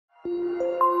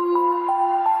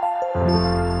Hi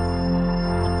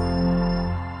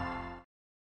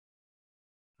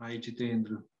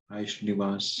Jitendra, hi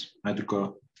Srinivas, hi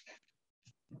Durga.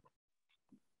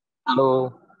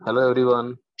 Hello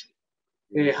everyone.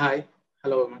 Hey, hi.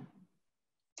 Hello, everyone.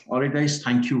 All right, guys,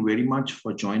 thank you very much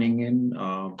for joining in.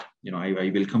 I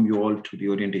welcome you all to the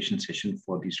orientation session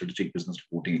for the strategic business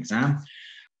reporting exam.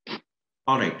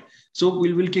 All right, so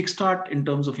we'll kickstart in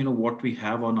terms of what we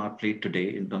have on our plate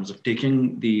today in terms of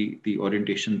taking the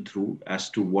orientation through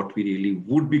as to what we really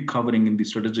would be covering in the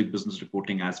strategic business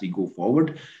reporting as we go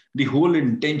forward. The whole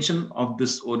intention of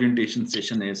this orientation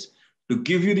session is to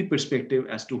give you the perspective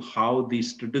as to how the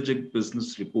strategic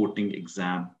business reporting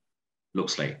exam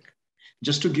looks like.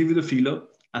 Just to give you the feeler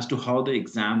as to how the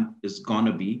exam is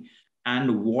gonna be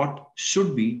and what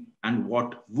should be and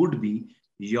what would be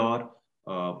your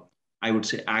I would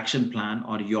say action plan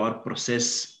or your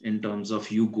process in terms of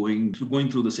you going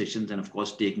through the sessions and of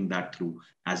course taking that through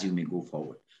as you may go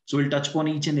forward. So we'll touch upon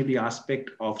each and every aspect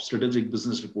of strategic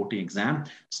business reporting exam,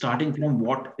 starting from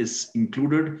what is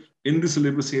included in the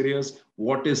syllabus areas,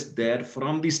 what is there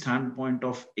from the standpoint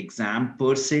of exam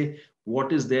per se,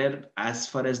 what is there as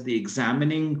far as the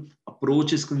examining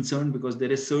approach is concerned, because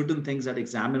there is certain things that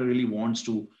examiner really wants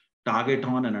to target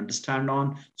on and understand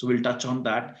on. So we'll touch on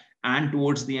that. And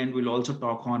towards the end, we'll also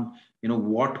talk on,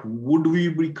 what would we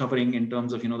be covering in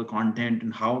terms of, the content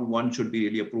and how one should be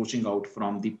really approaching out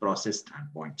from the process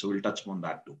standpoint. So we'll touch on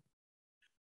that too.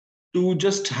 To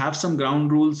just have some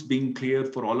ground rules being clear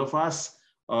for all of us,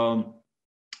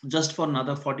 just for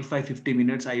another 45-50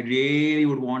 minutes, I really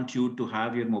would want you to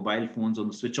have your mobile phones on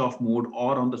the switch off mode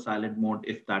or on the silent mode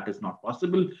if that is not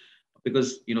possible,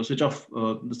 because switch off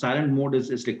the silent mode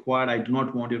is required. I do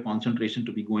not want your concentration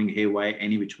to be going haywire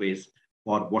any which ways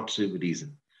for whatsoever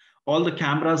reason. All the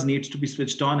cameras needs to be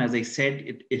switched on. As I said,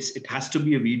 it has to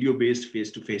be a video based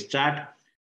face-to-face chat.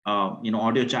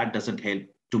 Audio chat doesn't help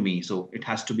to me, so it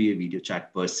has to be a video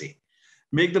chat per se.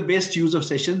 Make the best use of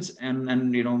sessions,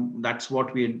 and that's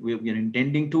what we are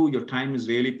intending to. Your time is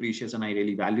really precious and I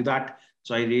really value that,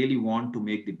 so I really want to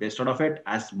make the best out of it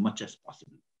as much as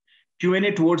possible.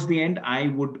 Q&A towards the end, I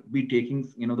would be taking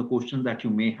the questions that you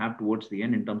may have towards the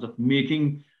end in terms of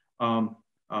making I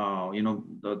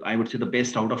would say the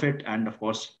best out of it, and of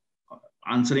course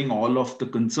answering all of the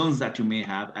concerns that you may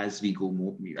have as we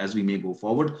may go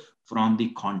forward from the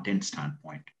content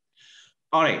standpoint.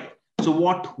 All right. So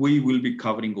what we will be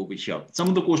covering over here, some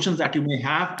of the questions that you may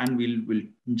have, and we'll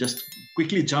just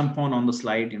quickly jump on the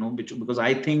slide, because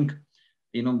I think,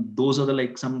 those are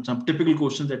the some typical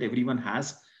questions that everyone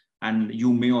has, and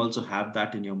you may also have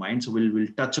that in your mind. So we'll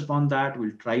touch upon that.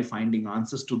 We'll try finding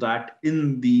answers to that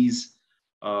in these,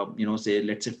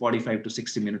 let's say 45 to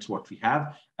 60 minutes, what we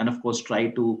have, and of course try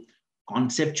to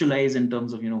conceptualize in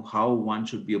terms of, how one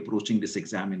should be approaching this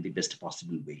exam in the best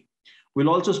possible way. We'll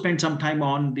also spend some time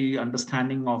on the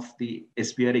understanding of the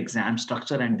SBR exam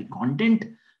structure and the content.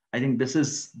 I think this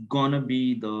is going to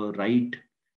be the right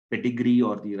pedigree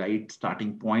or the right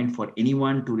starting point for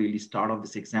anyone to really start off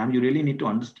this exam. You really need to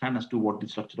understand as to what the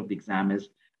structure of the exam is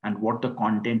and what the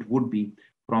content would be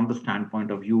from the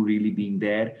standpoint of you really being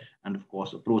there and, of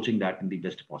course, approaching that in the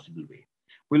best possible way.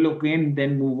 We'll again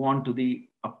then move on to the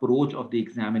approach of the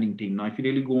examining team. Now, if you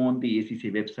really go on the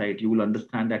ACCA website, you will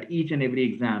understand that each and every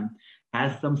exam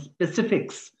has some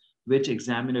specifics which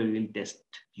examiner will test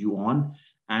you on,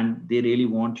 and they really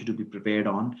want you to be prepared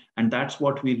on. And that's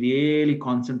what we really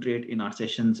concentrate in our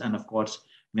sessions. And of course,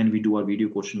 when we do our video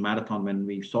question marathon, when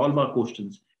we solve our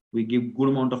questions, we give good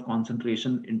amount of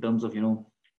concentration in terms of,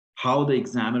 how the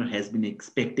examiner has been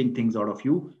expecting things out of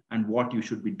you and what you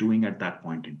should be doing at that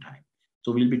point in time.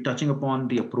 So we'll be touching upon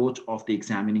the approach of the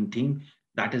examining team.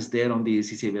 That is there on the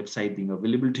ACCA website being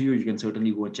available to you. You can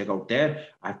certainly go and check out there.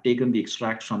 I've taken the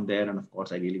extracts from there, and of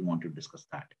course, I really want to discuss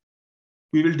that.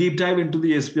 We will deep dive into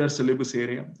the SBR syllabus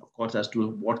area, of course, as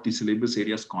to what the syllabus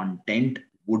area's content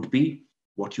would be,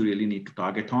 what you really need to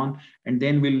target on, and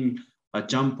then we'll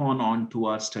jump on to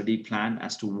our study plan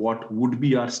as to what would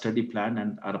be our study plan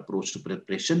and our approach to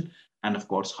preparation, and of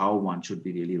course, how one should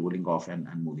be really rolling off and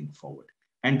moving forward.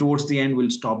 And towards the end, we'll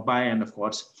stop by and, of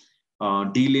course,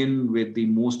 deal in with the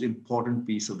most important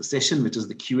piece of the session, which is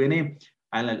the Q&A.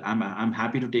 I'm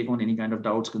happy to take on any kind of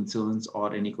doubts, concerns,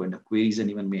 or any kind of queries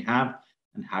anyone may have,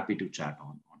 and happy to chat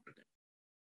on to them.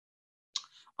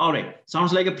 All right,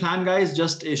 sounds like a plan, guys.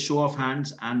 Just a show of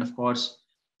hands, and of course,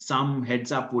 some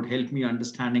heads up would help me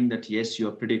understanding that yes,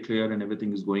 you're pretty clear and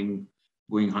everything is going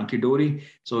hunky-dory.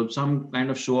 So some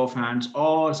kind of show of hands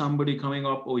or somebody coming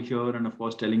up over here and of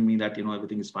course telling me that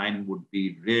everything is fine would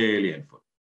be really helpful.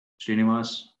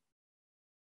 Srinivas,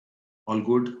 all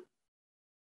good?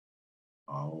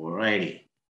 All righty.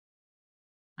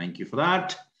 Thank you for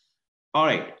that. All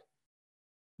right.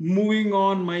 Moving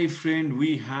on, my friend,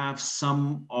 we have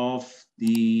some of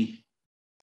the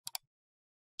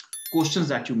questions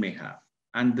that you may have.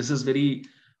 And this is very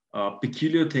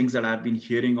peculiar things that I've been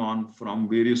hearing on from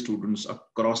various students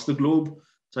across the globe.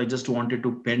 So I just wanted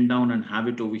to pen down and have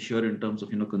it over here in terms of,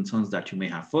 concerns that you may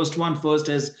have. First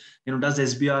is, does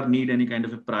SBR need any kind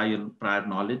of a prior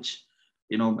knowledge?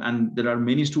 And there are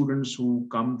many students who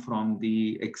come from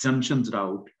the exemptions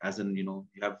route, as in,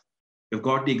 you've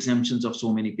got the exemptions of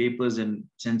so many papers, and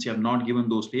since you have not given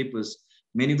those papers,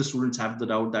 many of the students have the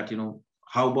doubt that,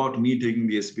 how about me taking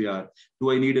the SBR?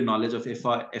 Do I need a knowledge of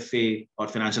FA or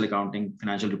financial accounting,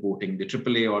 financial reporting, the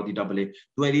AAA or the AA?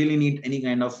 Do I really need any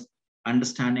kind of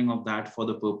understanding of that for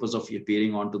the purpose of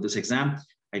appearing onto this exam?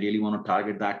 I really want to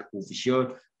target that over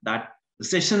here, that the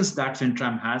sessions that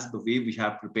FinTram has, the way we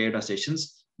have prepared our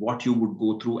sessions, what you would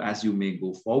go through as you may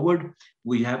go forward,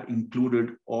 we have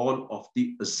included all of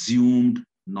the assumed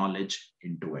knowledge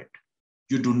into it.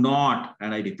 You do not,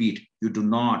 and I repeat, you do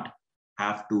not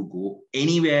have to go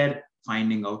anywhere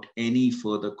finding out any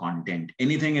further content.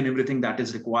 Anything and everything that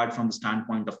is required from the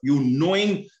standpoint of you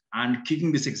knowing and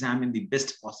kicking this exam in the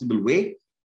best possible way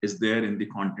is there in the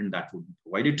content that would be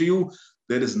provided to you.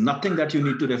 There is nothing that you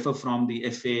need to refer from the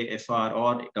FA, FR,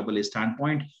 or AA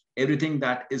standpoint. Everything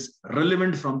that is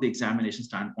relevant from the examination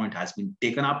standpoint has been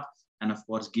taken up and, of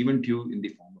course, given to you in the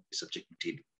form of the subject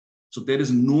material. So there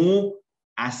is no,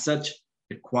 as such,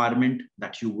 requirement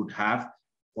that you would have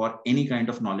for any kind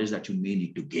of knowledge that you may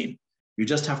need to gain. You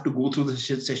just have to go through the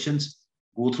sessions,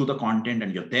 go through the content,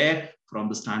 and you're there from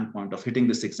the standpoint of hitting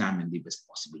this exam in the best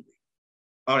possible way.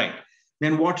 All right.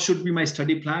 Then what should be my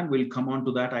study plan? We'll come on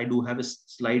to that. I do have a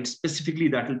slide specifically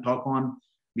that will talk on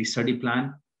the study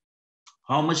plan.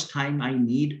 How much time I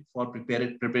need for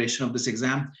preparation of this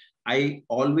exam? I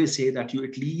always say that you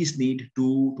at least need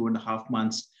 2.5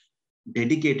 months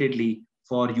dedicatedly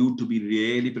for you to be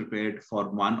really prepared for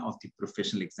one of the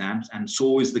professional exams. And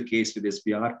so is the case with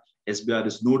SBR. SBR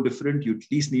is no different. You at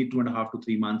least need 2.5 to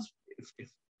 3 months.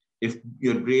 If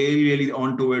you're really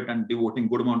onto it and devoting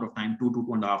good amount of time, 2 to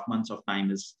 2.5 months of time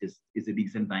is a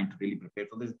decent time to really prepare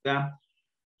for this exam.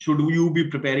 Should you be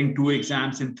preparing 2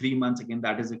 exams in 3 months? Again,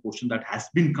 that is a question that has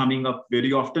been coming up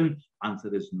very often.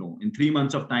 Answer is no. In 3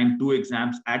 months of time, 2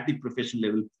 exams at the professional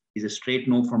level is a straight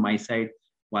no from my side.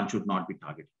 One should not be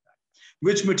targeting that.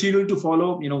 Which material to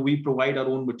follow? We provide our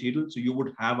own material. So you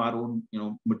would have our own,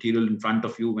 material in front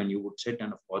of you when you would sit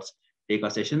and, of course, take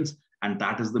our sessions. And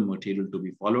that is the material to be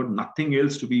followed. Nothing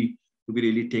else to be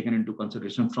really taken into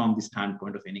consideration from the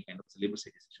standpoint of any kind of syllabus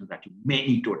area sessions that you may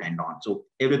need to attend on. So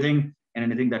everything and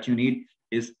anything that you need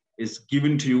is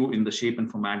given to you in the shape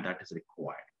and format that is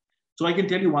required. So I can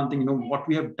tell you one thing, what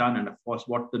we have done, and of course,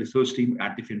 what the research team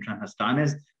at the FinTram has done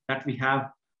is that we have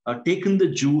taken the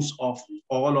juice of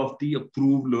all of the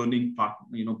approved learning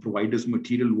providers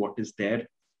material, what is there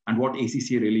and what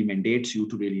ACCA really mandates you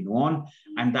to really know on.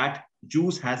 And that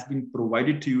juice has been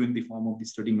provided to you in the form of the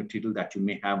study material that you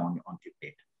may have on your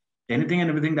plate. Anything and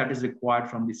everything that is required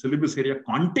from the syllabus area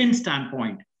content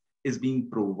standpoint is being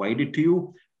provided to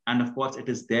you. And of course, it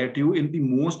is there to you in the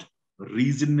most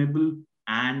reasonable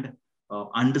and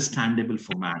understandable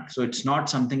format. So it's not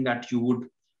something that you would,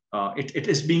 it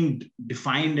is being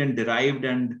defined and derived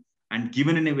and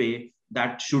given in a way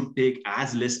that should take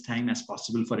as less time as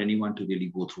possible for anyone to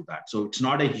really go through that. So it's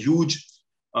not a huge,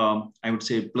 I would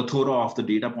say, plethora of the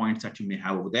data points that you may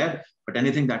have over there, but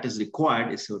anything that is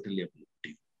required is certainly available to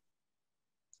you.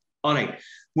 All right,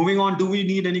 moving on, do we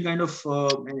need any kind of,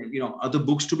 other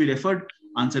books to be referred?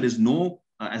 Answer is no.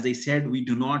 As I said, we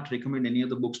do not recommend any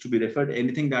other books to be referred.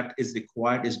 Anything that is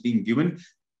required is being given.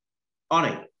 All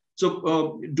right,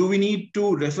 so do we need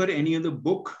to refer any other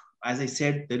book? As I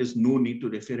said, there is no need to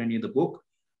refer any other book.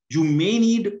 You may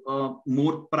need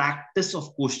more practice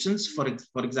of questions. For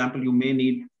example, you may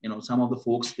need, some of the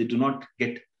folks, they do not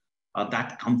get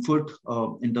that comfort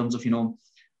in terms of,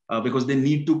 because they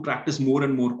need to practice more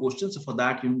and more questions. So for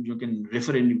that, you can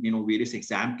refer in, various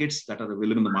exam kits that are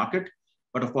available in the market.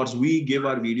 But of course, we give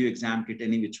our video exam kit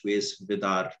any which ways with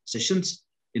our sessions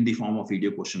in the form of video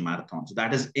question marathon. So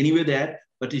that is anyway there.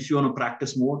 But if you want to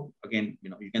practice more, again,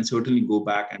 you can certainly go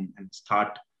back and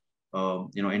start,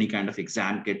 any kind of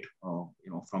exam kit,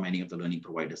 from any of the learning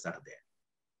providers that are there.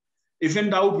 If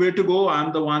in doubt where to go,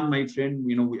 I'm the one, my friend,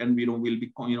 and we'll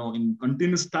be, in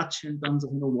continuous touch in terms of,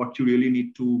 what you really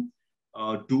need to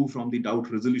do from the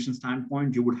doubt resolution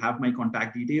standpoint. You would have my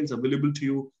contact details available to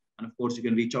you. And of course, you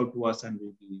can reach out to us and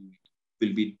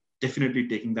we'll be definitely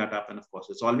taking that up and of course,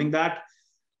 resolving that.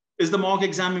 Is the mock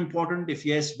exam important? If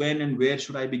yes, when and where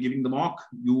should I be giving the mock?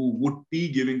 You would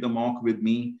be giving the mock with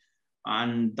me.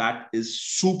 And that is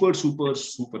super, super,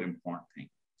 super important thing.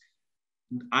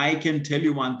 I can tell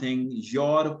you one thing,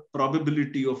 your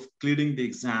probability of clearing the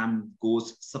exam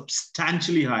goes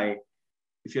substantially high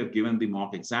if you have given the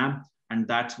mock exam. And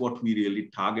that's what we really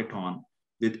target on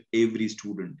with every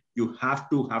student. You have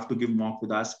to give mock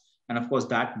with us. And of course,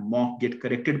 that mock get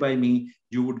corrected by me.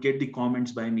 You would get the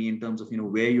comments by me in terms of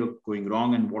where you're going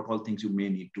wrong and what all things you may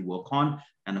need to work on.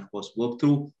 And of course, work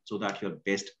through so that you're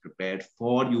best prepared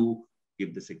for you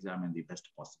give this exam in the best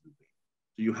possible way.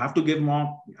 So you have to give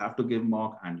mock, you have to give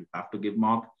mock, and you have to give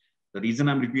mock. The reason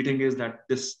I'm repeating is that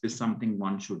this is something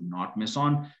one should not miss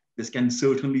on. This can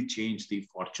certainly change the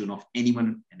fortune of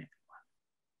anyone and everyone.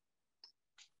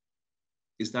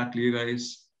 Is that clear,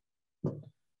 guys?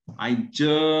 I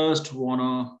just want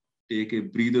to take a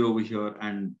breather over here.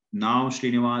 And now,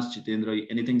 Srinivas, Jitendra,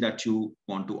 anything that you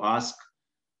want to ask,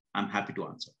 I'm happy to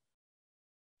answer.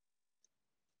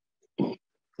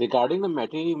 Regarding the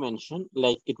material you mentioned,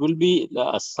 like it will be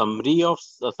a summary of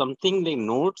something like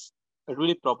notes. It will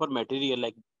be proper material,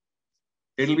 like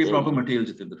it'll be proper material,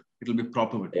 Jitendra. It'll be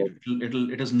proper material.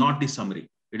 It is not the summary.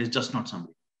 It is just not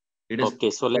summary. It is okay.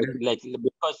 So like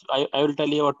because I will tell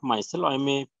you about myself. I'm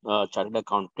a chartered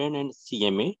accountant and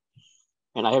CMA,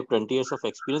 and I have 20 years of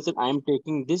experience. And I am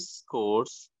taking this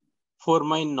course for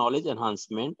my knowledge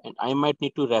enhancement, and I might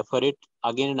need to refer it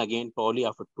again and again, probably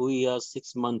after 2 years,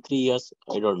 6 months, 3 years,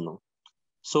 I don't know.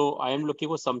 So I am looking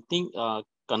for something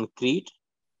concrete,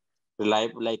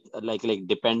 reliable, like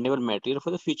dependable material for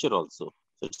the future also. So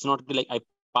it's not like I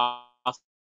pass.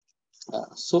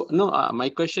 So no, my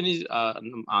question is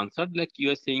answered. Like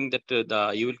you are saying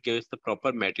that you will give us the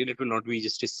proper material. It will not be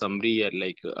just a summary,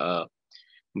 like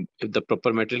if the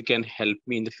proper material can help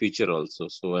me in the future also.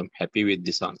 So I'm happy with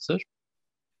this answer.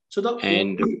 So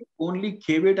the only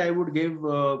caveat I would give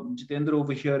Jitendra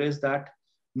over here is that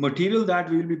material that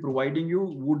we will be providing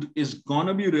you is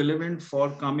gonna be relevant for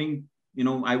coming,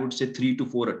 I would say 3 to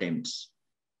 4 attempts.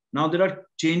 Now there are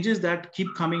changes that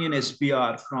keep coming in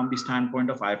SBR from the standpoint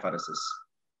of IFRSs.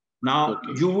 Now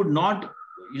you would not,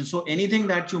 so anything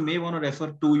that you may want to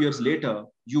refer 2 years later,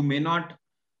 you may not,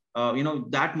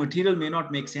 that material may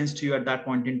not make sense to you at that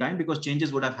point in time because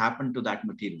changes would have happened to that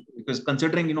material. Because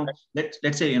considering,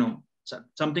 let's say,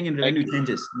 something in revenue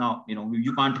changes. Now,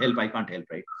 you can't help, I can't help,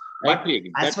 right? But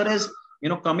as far as,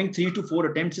 coming 3 to 4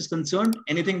 attempts is concerned,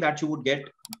 anything that you would get,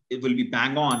 it will be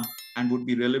bang on and would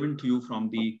be relevant to you from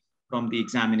the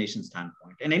examination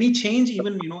standpoint. And any change,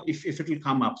 even, if it will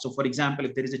come up. So for example,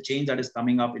 if there is a change that is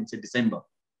coming up in say December,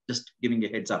 just giving a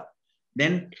heads up,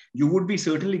 then you would be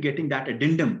certainly getting that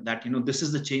addendum that, this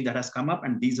is the change that has come up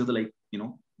and these are the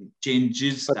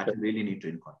changes that you really need to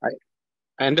incorporate.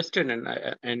 I understand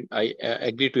and I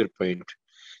agree to your point.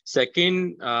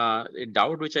 Second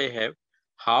doubt which I have,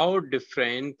 how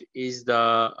different is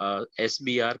the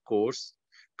SBR course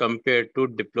compared to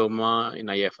diploma in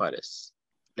IFRS?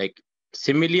 Like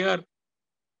similar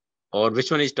or which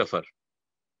one is tougher?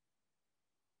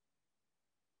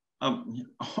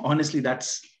 Honestly,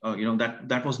 that's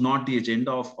that was not the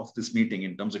agenda of this meeting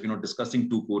in terms of discussing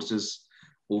 2 courses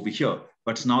over here.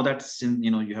 But now that since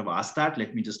you have asked that,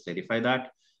 let me just clarify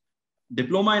that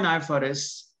diploma in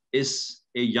IFRS is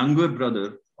a younger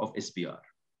brother of SBR.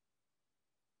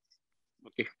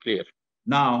 Okay, clear.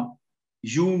 Now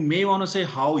you may want to say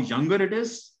how younger it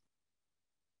is.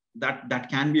 That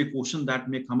can be a question that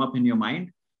may come up in your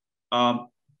mind.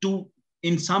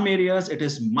 In some areas, it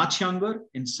is much younger.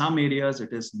 In some areas,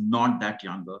 it is not that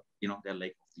younger. They're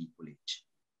like of the equal age.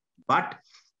 But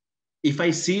if I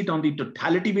see it on the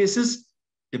totality basis,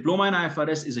 diploma in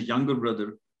IFRS is a younger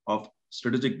brother of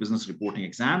strategic business reporting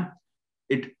exam.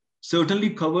 It certainly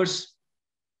covers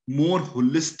more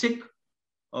holistic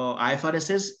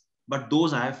IFRSs, but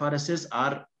those IFRSs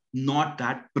are not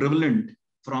that prevalent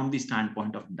from the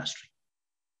standpoint of industry.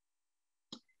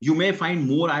 You may find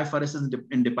more IFRSs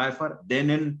in DIPIFR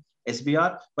than in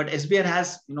SBR, but SBR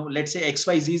has, let's say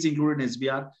XYZs included in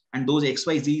SBR, and those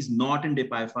XYZs not in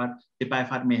DIPIFR.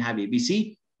 DIPIFR may have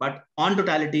ABC, but on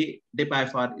totality,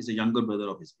 DIPIFR is a younger brother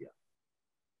of SBR.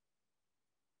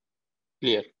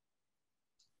 Clear.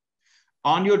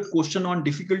 On your question on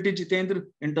difficulty, Jitendra,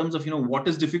 in terms of, what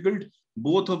is difficult,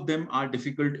 both of them are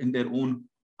difficult in their own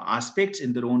aspects,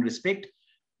 in their own respect.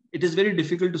 It is very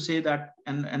difficult to say that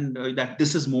and that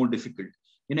this is more difficult.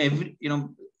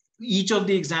 Each of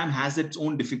the exam has its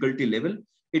own difficulty level.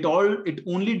 It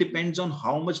only depends on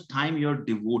how much time you're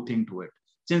devoting to it.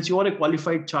 Since you are a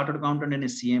qualified chartered accountant and a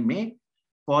CMA,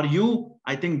 for you,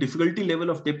 I think difficulty level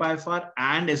of DIPIFR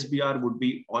and SBR would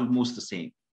be almost the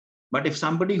same. But if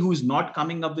somebody who is not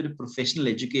coming up with a professional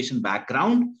education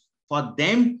background, for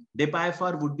them,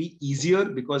 DEP-IFR would be easier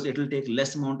because it will take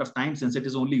less amount of time since it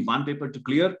is only one paper to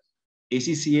clear.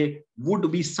 ACCA would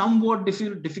be somewhat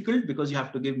difficult because you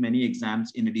have to give many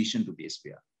exams in addition to the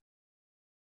SBR.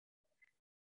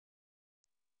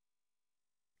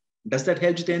 Does that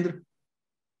help, Jitendra?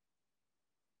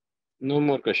 No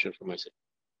more questions from my side.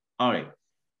 All right.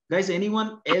 Guys,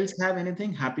 anyone else have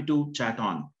anything? Happy to chat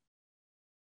on.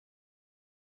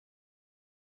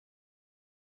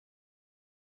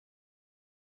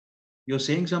 You're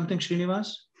saying something,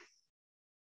 Srinivas?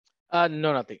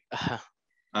 No, nothing.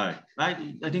 All right.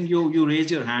 I think you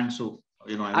raised your hand, so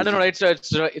I don't know.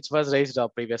 It was raised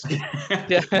up previously.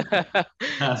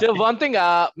 So one thing,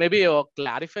 maybe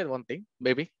clarify one thing.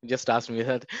 Maybe just ask me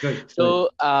that. Good. So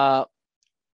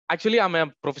actually, I'm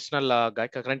a professional guy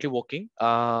currently working.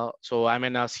 So I'm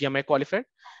in a CMA qualified,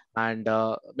 and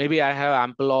maybe I have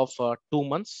ample of 2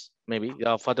 months. Maybe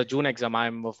for the June exam,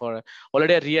 I'm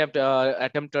already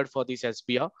attempted for this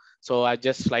SBR. So I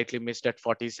just slightly missed at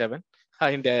 47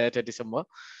 in the December.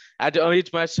 I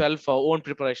reached myself own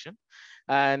preparation,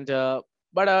 and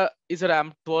but is it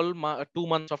 2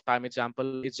 months of time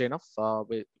example is enough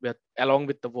with along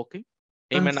with the working?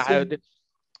 Amen.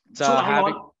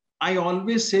 I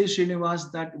always say,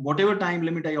 Srinivas, that whatever time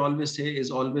limit I always say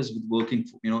is always with working.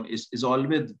 Is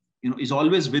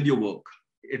always with your work.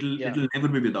 It'll never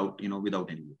be without without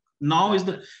any work. Now is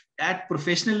at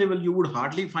professional level you would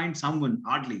hardly find someone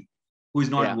who is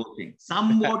not working.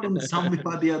 Somewhat in some way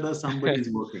or the other, somebody is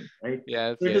working, right?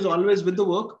 Yes, so it is always with the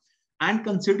work. And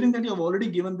considering that you have already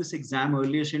given this exam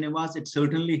earlier, Srinivas, it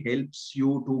certainly helps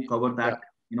you to cover that,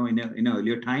 in an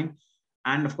earlier time.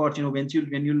 And of course, when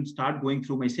you start going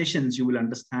through my sessions, you will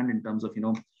understand in terms of,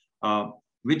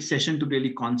 which session to really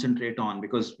concentrate on,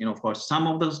 because, of course, some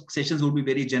of the sessions will be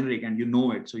very generic and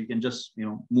it. So you can just,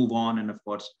 move on. And of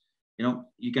course,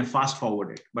 you can fast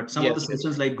forward it. But some of the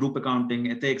sessions like group accounting,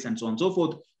 ethics, and so on and so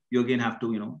forth, you again have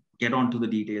to, get on to the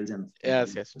details. And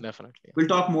yes, definitely. We'll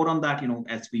talk more on that,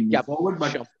 as we move forward.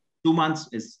 But 2 months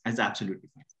is absolutely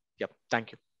fine. Yep.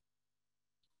 Thank you.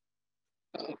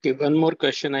 Okay, one more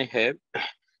question I have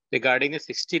regarding the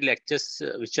 60 lectures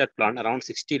which are planned, around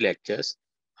 60 lectures.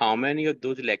 How many of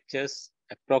those lectures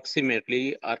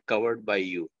approximately are covered by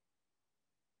you?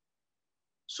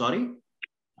 Sorry,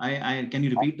 can you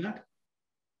repeat that?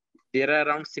 There are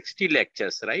around 60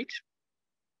 lectures, right?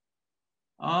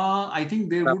 I think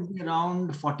there would be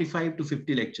around 45 to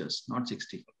 50 lectures, not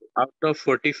 60. Out of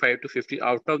 45 to 50,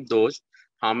 out of those,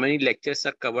 how many lectures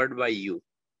are covered by you?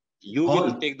 You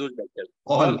will take those lectures.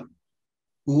 All.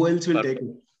 Who else will take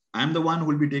it? I'm the one who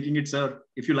will be taking it, sir.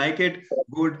 If you like it,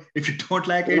 good. If you don't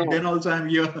like it, then also I'm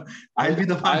here. I'll be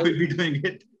the one who will be doing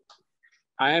it.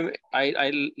 I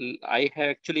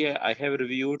have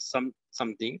reviewed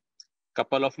something,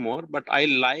 couple of more, but I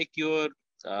like your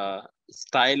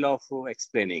style of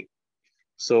explaining.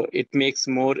 So it makes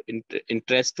more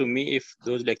interest to me if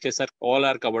those lectures all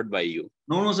are covered by you.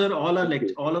 No, sir. All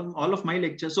of my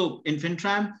lectures. So in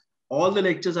FinTram, all the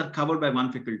lectures are covered by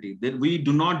one faculty. We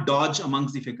do not dodge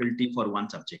amongst the faculty for one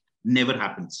subject. Never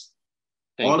happens.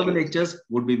 All of the lectures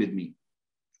would be with me,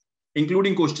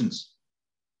 including questions.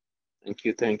 Thank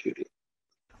you.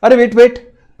 Wait.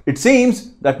 It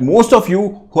seems that most of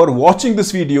you who are watching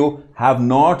this video have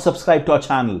not subscribed to our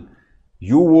channel.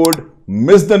 You would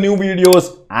miss the new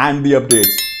videos and the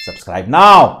updates. Subscribe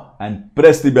now and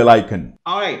press the bell icon.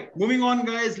 All right, moving on,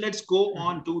 guys. Let's go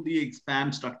on to the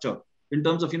exam structure. In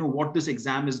terms of what this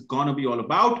exam is gonna be all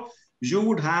about, you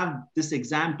would have this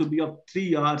exam to be of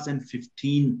 3 hours and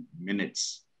 15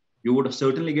 minutes. You would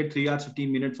certainly get 3 hours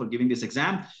 15 minutes for giving this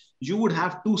exam. You would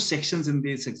have 2 sections in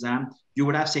this exam. You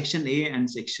would have section A and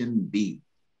section B.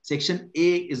 Section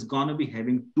A is gonna be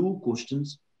having 2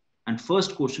 questions, and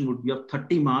first question would be of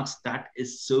 30 marks. That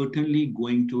is certainly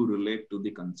going to relate to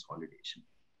the consolidation.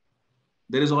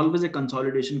 There is always a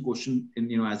consolidation question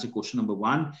as a question number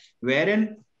 1,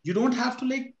 wherein you don't have to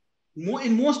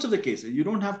in most of the cases, you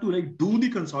don't have to do the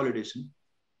consolidation.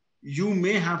 You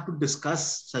may have to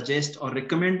discuss, suggest, or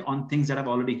recommend on things that have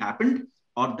already happened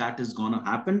or that is going to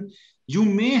happen. You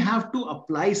may have to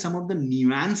apply some of the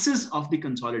nuances of the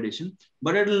consolidation,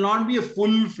 but it will not be a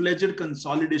full-fledged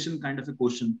consolidation kind of a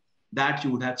question that you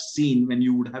would have seen when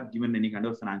you would have given any kind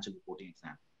of financial reporting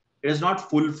exam. It is not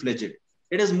full-fledged.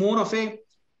 It is more of an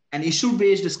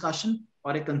issue-based discussion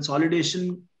or a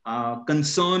consolidation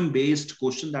concern-based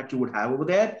question that you would have over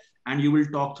there, and you will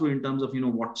talk through in terms of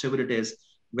whatever it is,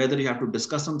 whether you have to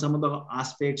discuss on some of the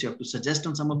aspects, you have to suggest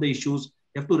on some of the issues,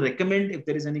 You have to recommend if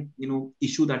there is any,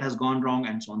 issue that has gone wrong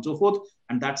and so on and so forth.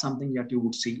 And that's something that you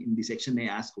would see in the section A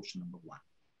as question number 1.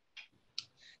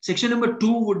 Section number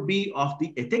 2 would be of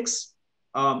the ethics.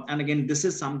 And again, this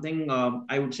is something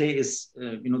I would say is,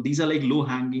 these are like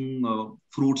low-hanging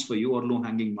fruits for you or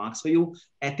low-hanging marks for you.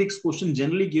 Ethics question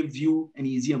generally gives you an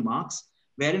easier marks,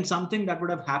 wherein something that would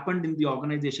have happened in the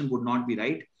organization would not be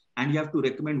right. And you have to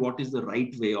recommend what is the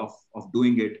right way of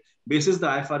doing it. Basis the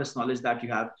IFRS knowledge that you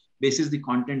have, basis the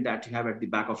content that you have at the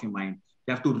back of your mind.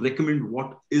 You have to recommend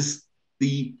what is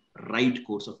the right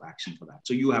course of action for that.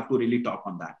 So you have to really talk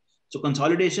on that. So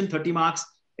consolidation, 30 marks,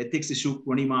 ethics issue,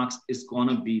 20 marks is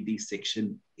gonna be the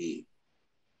section A.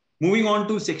 Moving on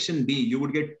to section B, you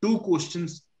would get 2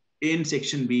 questions in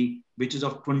section B, which is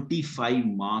of 25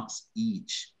 marks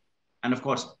each. And of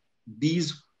course,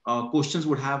 these questions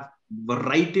would have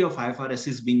variety of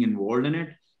IFRSs being involved in it.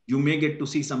 You may get to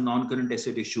see some non-current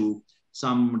asset issue,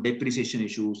 some depreciation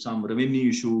issue, some revenue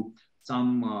issue,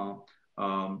 some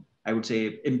I would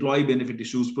say employee benefit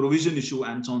issues, provision issue,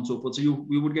 and so on and so forth. So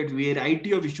we would get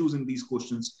variety of issues in these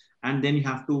questions. And then you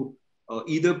have to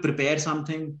either prepare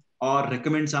something or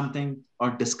recommend something or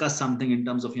discuss something in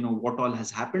terms of, what all has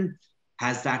happened.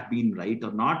 Has that been right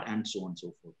or not? And so on and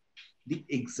so forth. The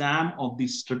exam of the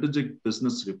strategic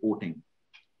business reporting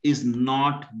is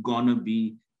not gonna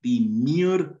be the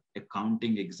mere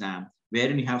accounting exam,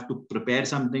 wherein you have to prepare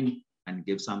something and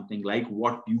give something like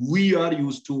what we are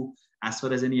used to as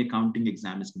far as any accounting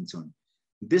exam is concerned.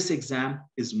 This exam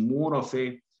is more of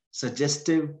a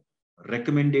suggestive,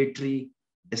 recommendatory,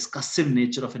 discussive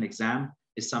nature of an exam,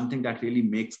 is something that really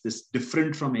makes this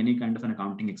different from any kind of an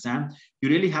accounting exam. You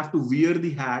really have to wear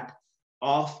the hat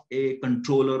of a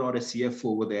controller or a CFO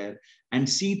over there and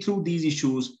see through these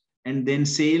issues and then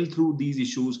sail through these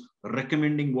issues,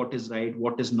 recommending what is right,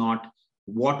 what is not,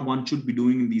 what one should be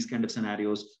doing in these kind of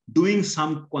scenarios, doing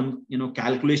some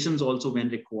calculations also when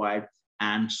required,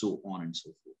 and so on and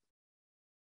so forth.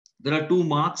 There are 2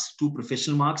 marks, 2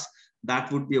 professional marks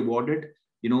that would be awarded,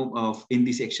 in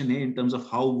the section A in terms of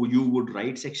how you would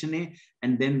write section A,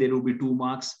 and then there will be 2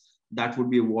 marks that would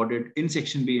be awarded in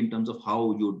section B in terms of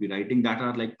how you would be writing. That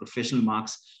are like professional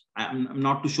marks. I'm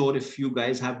not too sure if you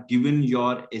guys have given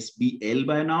your SBL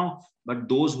by now, but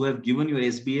those who have given your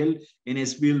SBL, in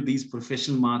SBL, these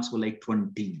professional marks were like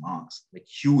 20 marks, like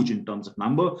huge in terms of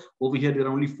number. Over here, there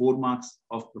are only 4 marks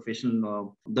of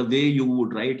professional. The way you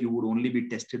would write, you would only be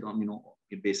tested on,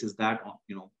 basis that,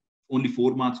 only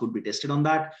 4 marks would be tested on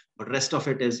that, but rest of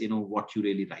it is, what you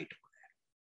really write over there.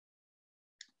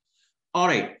 All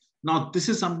right. Now, this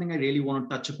is something I really want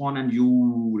to touch upon, and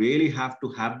you really have to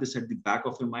have this at the back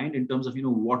of your mind in terms of,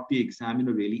 what the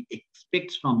examiner really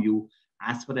expects from you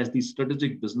as far as the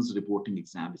strategic business reporting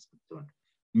exam is concerned.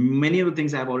 Many of the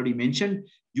things I've already mentioned,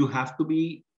 you have to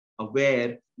be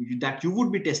aware that you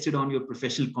would be tested on your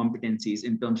professional competencies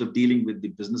in terms of dealing with the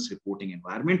business reporting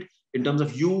environment, in terms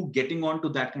of you getting onto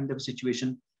that kind of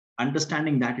situation,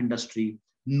 understanding that industry,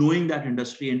 knowing that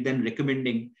industry, and then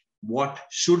recommending what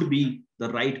should be the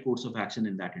right course of action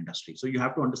in that industry. So you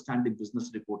have to understand the business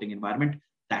reporting environment.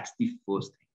 That's the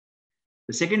first thing.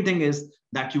 The second thing is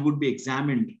that you would be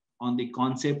examined on the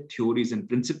concept, theories, and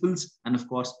principles, and of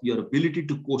course, your ability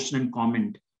to question and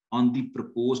comment on the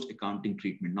proposed accounting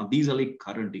treatment. Now, these are like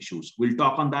current issues. We'll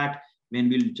talk on that when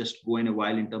we'll just go in a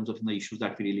while in terms of the issues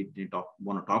that we really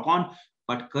want to talk on.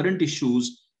 But current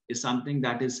issues is something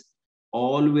that is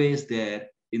always there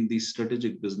in the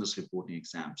strategic business reporting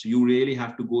exam. So you really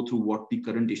have to go through what the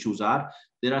current issues are.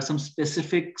 There are some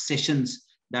specific sessions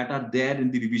that are there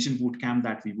in the revision bootcamp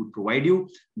that we would provide you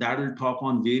that will talk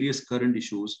on various current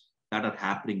issues that are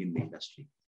happening in the industry.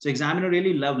 So examiner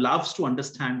really loves to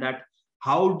understand that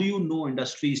how do you know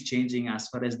industry is changing as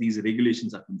far as these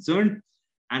regulations are concerned,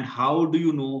 and how do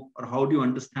you know or how do you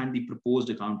understand the proposed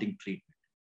accounting treatment.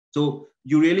 So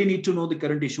you really need to know the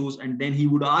current issues, and then he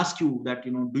would ask you that,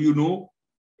 do you know,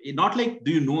 not like,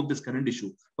 do you know this current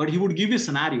issue, but he would give you a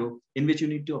scenario in which you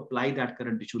need to apply that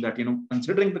current issue that,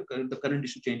 considering the current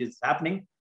issue changes happening,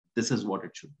 this is what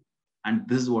it should be. And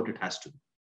this is what it has to be.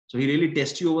 So he really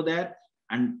tests you over there.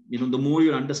 And, the more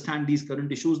you understand these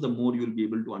current issues, the more you'll be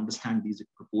able to understand these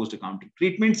proposed accounting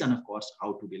treatments and of course,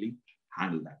 how to really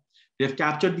handle that. We have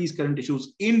captured these current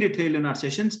issues in detail in our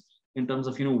sessions in terms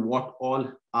of, what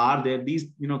all are there. These,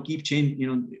 keep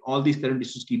changing, all these current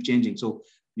issues keep changing. So,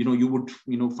 you would,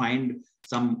 find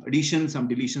some additions, some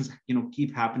deletions,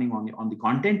 keep happening on the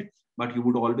content, but you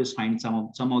would always find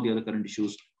some of the other current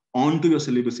issues onto your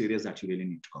syllabus areas that you really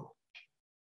need to cover.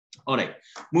 All right,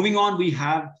 moving on, we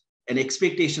have an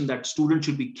expectation that students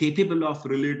should be capable of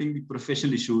relating the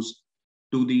professional issues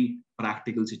to the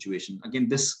practical situation. Again,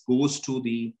 this goes to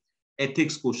the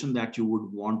ethics question that you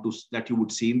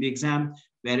would see in the exam,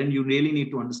 wherein you really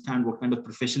need to understand what kind of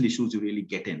professional issues you really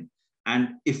get in. And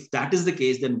if that is the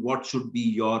case, then what should be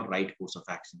your right course of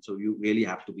action? So you really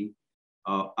have to be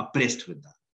appraised with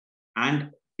that. And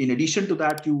in addition to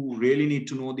that, you really need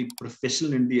to know the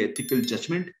professional and the ethical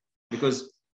judgment,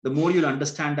 because the more you'll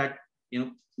understand that,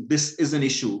 this is an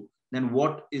issue, then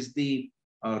what is the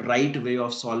right way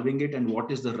of solving it and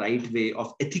what is the right way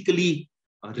of ethically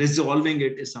resolving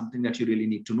it is something that you really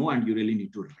need to know and you really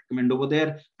need to recommend over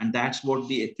there. And that's what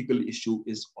the ethical issue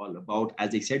is all about.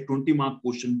 As I said, 20-mark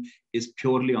question is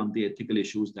purely on the ethical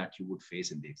issues that you would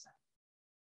face in the exam.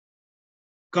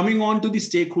 Coming on to the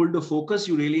stakeholder focus,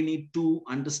 you really need to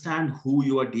understand who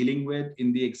you are dealing with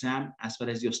in the exam as far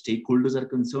as your stakeholders are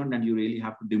concerned, and you really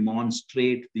have to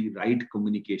demonstrate the right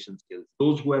communication skills.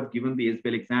 Those who have given the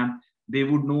SBR exam, they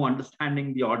would know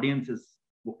understanding the audience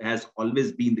has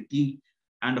always been the key.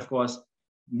 And of course,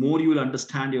 more you will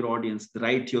understand your audience,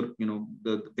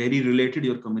 the very related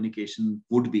your communication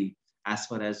would be as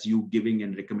far as you giving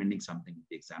and recommending something in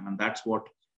the exam. And that's what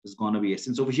is going to be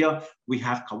essence. Over here, we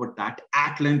have covered that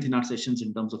at length in our sessions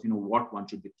in terms of what one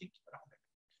should be thinking around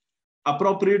it.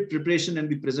 Appropriate preparation and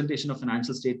the presentation of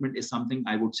financial statement is something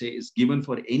I would say is given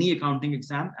for any accounting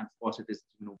exam. And of course, it is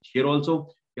here also.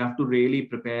 You have to really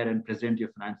prepare and present your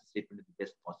financial statement in the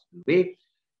best possible way.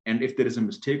 And if there is a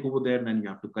mistake over there, then you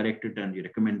have to correct it and you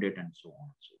recommend it and so on.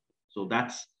 So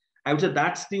that's, I would say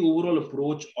that's the overall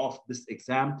approach of this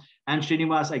exam. And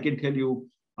Srinivas, I can tell you,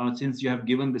 since you have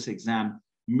given this exam,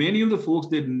 many of the folks,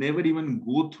 they never even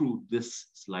go through this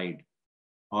slide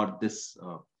or this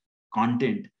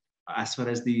content as far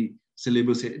as the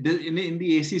syllabus. In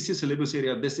the ACCA syllabus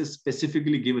area, this is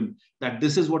specifically given that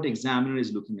this is what examiner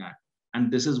is looking at.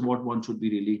 And this is what one should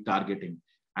be really targeting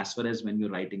as far as when you're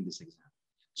writing this exam.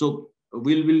 So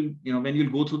when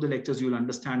you'll go through the lectures, you'll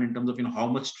understand in terms of, how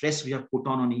much stress we have put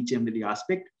on each and every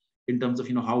aspect in terms of,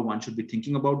 how one should be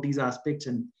thinking about these aspects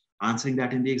and answering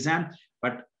that in the exam.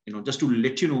 But just to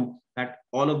let you know that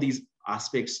all of these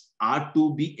aspects are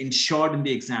to be ensured in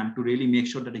the exam to really make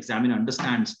sure that examiner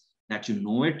understands that you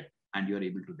know it and you're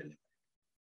able to deliver.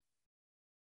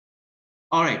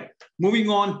 All right, moving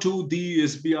on to the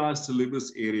SBR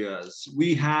syllabus areas.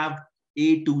 We have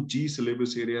A to G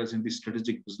syllabus areas in the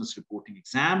strategic business reporting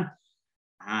exam.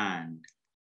 And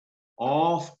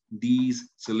of these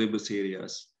syllabus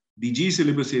areas, the G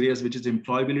syllabus areas, which is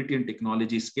employability and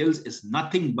technology skills, is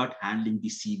nothing but handling the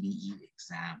CBE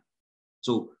exam.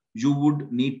 So you would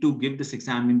need to give this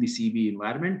exam in the CBE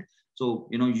environment. So,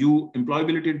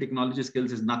 employability and technology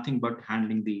skills is nothing but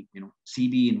handling the,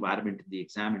 CBE environment in the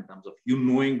exam in terms of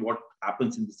knowing what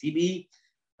happens in the CBE,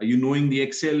 knowing the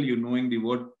Excel, knowing the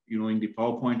Word, knowing the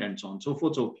PowerPoint and so on and so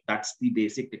forth. So that's the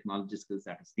basic technology skills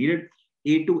that is needed.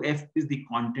 A to F is the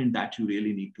content that you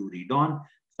really need to read on.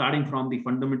 Starting from the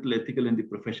fundamental ethical and the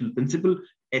professional principle,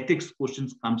 ethics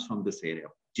questions comes from this area.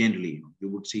 Generally, you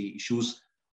would see issues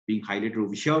being highlighted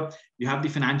over here. You have the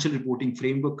financial reporting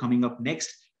framework coming up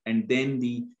next, and then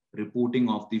the reporting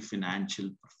of the financial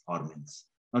performance.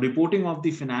 Now, reporting of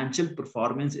the financial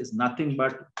performance is nothing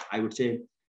but, I would say,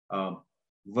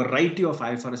 variety of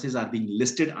IFRSs are being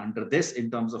listed under this in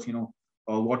terms of,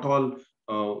 what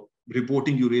all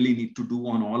reporting you really need to do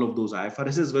on all of those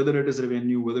IFRSs, whether it is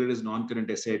revenue, whether it is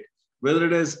non-current asset, whether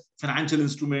it is financial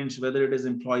instruments, whether it is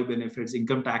employee benefits,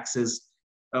 income taxes,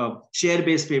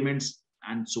 share-based payments,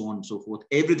 and so on and so forth.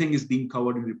 Everything is being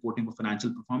covered in reporting of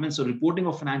financial performance. So reporting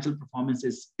of financial performance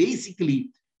is basically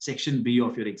section B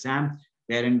of your exam,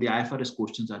 wherein the IFRS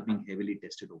questions are being heavily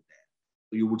tested over there.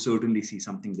 So you would certainly see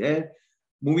something there.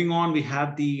 Moving on, we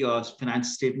have the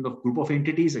financial statement of group of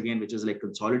entities, again, which is like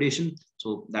consolidation.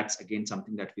 So that's, again,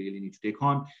 something that we really need to take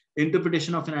on.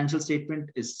 Interpretation of financial statement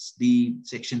is the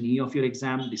section E of your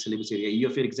exam, the syllabus area E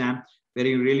of your exam, where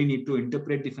you really need to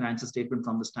interpret the financial statement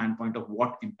from the standpoint of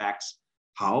what impacts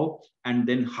how, and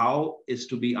then how is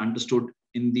to be understood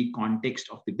in the context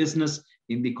of the business,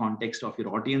 in the context of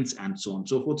your audience, and so on and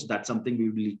so forth. So that's something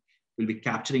we will be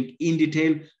capturing in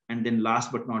detail. And then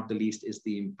last but not the least is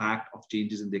the impact of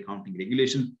changes in the accounting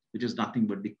regulation, which is nothing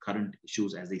but the current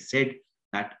issues, as I said,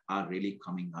 that are really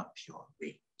coming up your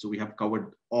way. So we have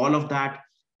covered all of that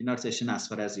in our session as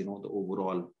far as, the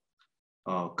overall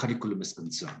curriculum is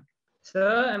concerned.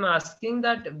 Sir, I'm asking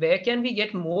that where can we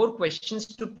get more questions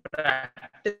to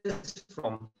practice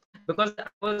from? Because I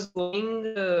was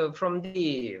going from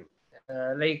the,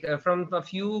 from a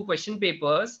few question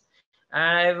papers, and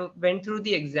I went through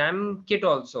the exam kit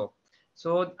also.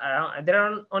 So there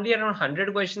are only around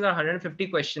 100 questions or 150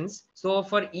 questions. So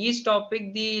for each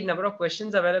topic, the number of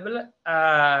questions available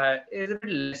is a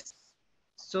bit less.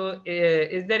 So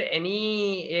is there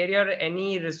any area or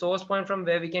any resource point from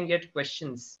where we can get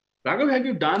questions? Raghav, have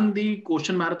you done the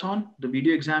question marathon, the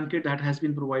video exam kit that has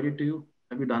been provided to you?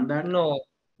 Have you done that? No,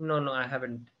 I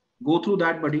haven't. Go through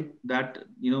that, buddy. That,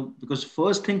 because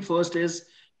first thing first is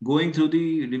going through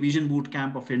the revision boot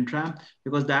camp of FinTram,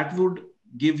 because that would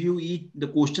give you the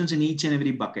questions in each and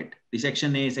every bucket. The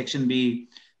section A, section B,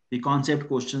 the concept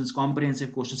questions,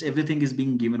 comprehensive questions, everything is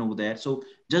being given over there. So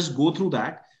just go through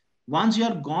that. Once you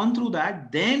have gone through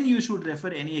that, then you should refer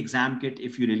any exam kit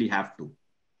if you really have to.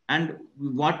 And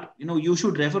you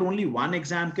should refer only one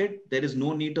exam kit. There is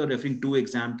no need of referring two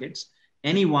exam kits.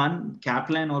 Any one,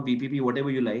 Kaplan or BPP, whatever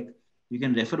you like, you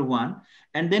can refer one.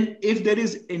 And then if there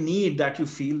is a need that you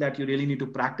feel that you really need to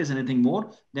practice anything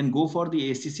more, then go for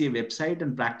the ACCA website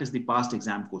and practice the past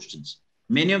exam questions.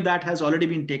 Many of that has already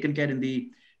been taken care in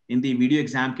the video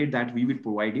exam kit that we will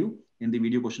provide you in the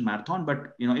video question marathon.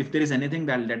 But if there is anything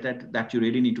that you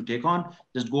really need to take on,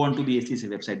 just go onto the ACCA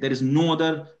website. There is no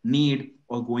other need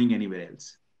or going anywhere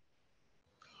else.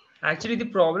 Actually, the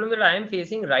problem that I am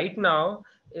facing right now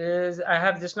is I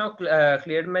have just now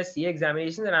cleared my CA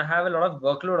examinations and I have a lot of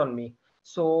workload on me.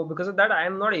 So because of that, I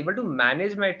am not able to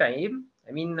manage my time.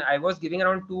 I mean, I was giving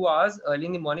around 2 hours early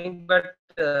in the morning, but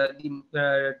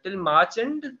till March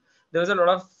end, there was a lot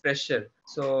of pressure.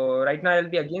 So right now I'll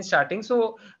be again starting.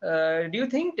 So do you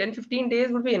think 10-15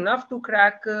 days would be enough to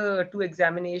crack 2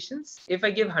 examinations if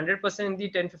I give 100% in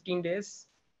the 10-15 days?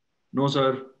 No,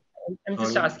 sir. I'm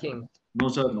just asking. No,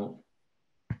 sir. No,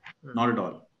 not at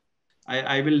all.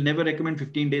 I will never recommend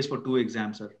 15 days for 2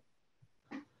 exams, sir.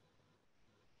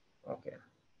 Okay.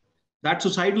 That's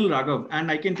suicidal, Raghav.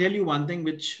 And I can tell you one thing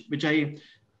which I'm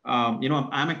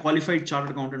a qualified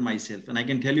chartered accountant myself. And I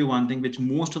can tell you one thing which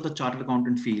most of the chartered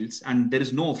accountant feels, and there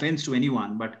is no offense to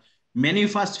anyone, but many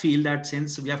of us feel that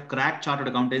since we have cracked chartered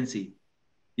accountancy,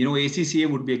 ACCA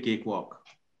would be a cakewalk.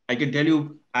 I can tell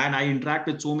you, and I interact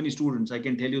with so many students, I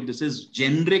can tell you this is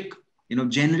generic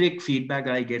feedback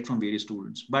that I get from various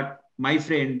students. But my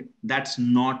friend, that's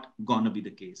not going to be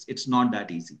the case. It's not that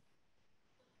easy.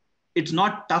 It's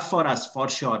not tough for us, for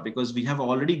sure, because we have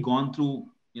already gone through,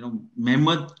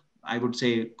 I would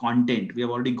say, content. We have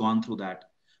already gone through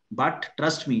that. But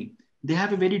trust me, they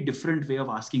have a very different way of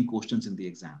asking questions in the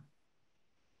exam.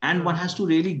 And one has to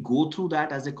really go through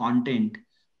that as a content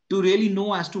to really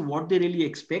know as to what they really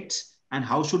expect and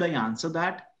how should I answer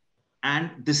that. And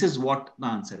this is what the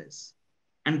answer is.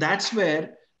 And that's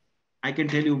where I can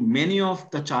tell you many of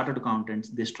the chartered accountants,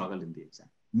 they struggle in the exam.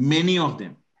 Many of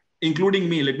them, including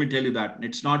me, let me tell you that.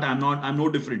 I'm no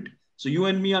different. So you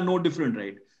and me are no different,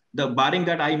 right? Barring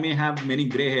that I may have many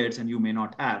gray hairs and you may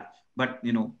not have, but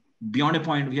beyond a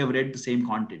point, we have read the same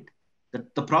content.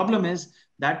 The problem is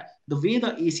that the way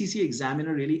the ACCA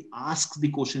examiner really asks the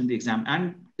question in the exam,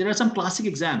 and there are some classic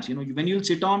exams, when you'll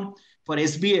sit on for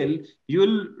SBL, you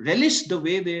will relish the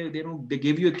way they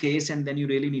give you a case and then you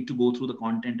really need to go through the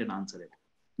content and answer it.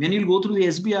 When you'll go through the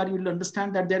SBR, you'll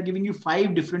understand that they're giving you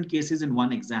 5 different cases in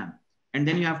one exam. And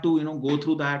then you have to, go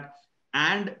through that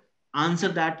and answer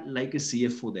that like a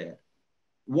CFO there.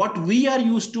 What we are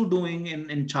used to doing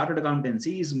in chartered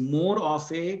accountancy is more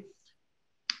of a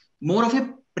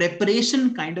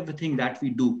preparation kind of a thing that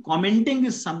we do. Commenting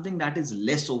is something that is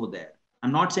less over there.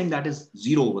 I'm not saying that is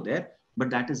zero over there, but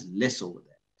that is less over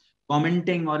there.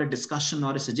 Commenting or a discussion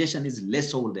or a suggestion is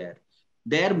less over there.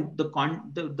 There,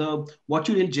 what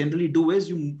you will generally do is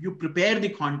you prepare the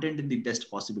content in the best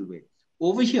possible way.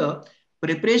 Over here,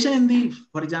 preparation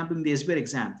for example, in the SBR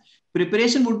exam,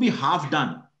 preparation would be half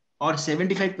done or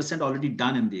 75% already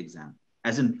done in the exam,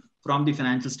 as in from the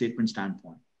financial statement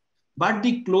standpoint. But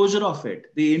the closure of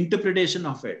it, the interpretation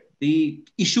of it, the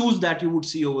issues that you would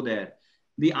see over there,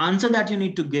 the answer that you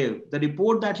need to give, the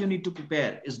report that you need to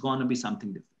prepare is going to be something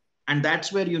different. And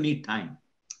that's where you need time.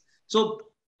 So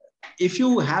if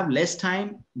you have less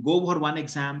time, go for 1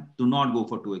 exam. Do not go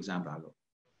for 2 exams, Raghav.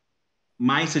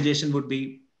 My suggestion would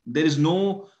be there is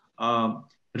no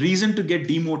reason to get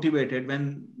demotivated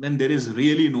when there is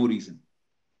really no reason.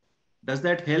 Does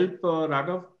that help,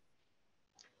 Raghav?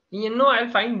 I'll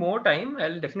find more time.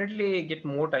 I'll definitely get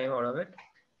more time out of it.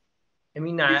 I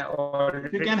mean,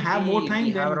 if you can have more time,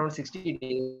 we then have around 60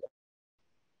 days.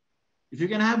 If you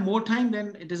can have more time,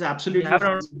 then it is absolutely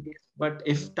fine. But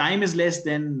if time is less,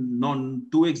 then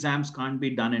 2 exams can't be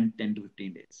done in 10 to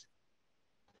 15 days.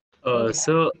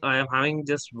 So I am having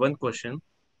just one question.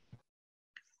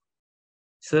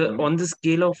 So on the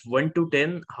scale of 1 to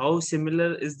 10, how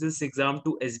similar is this exam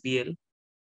to SBL?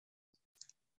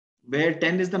 Where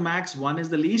 10 is the max, 1 is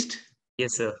the least.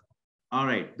 Yes, sir. All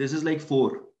right. This is like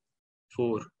 4.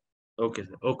 4. Okay,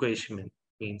 sir. Okay,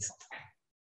 means.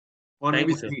 Or Thank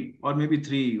maybe you, sir. 3. Or maybe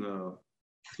 3,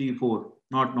 3, 4.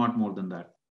 Not more than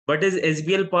that. But is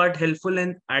SBL part helpful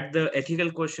in at the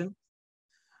ethical question?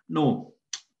 No,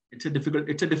 it's a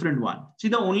different one. See,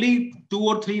 the only 2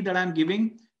 or 3 that I'm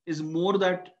giving is more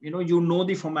that, you know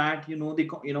the format,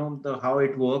 the how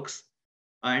it works.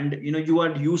 And, you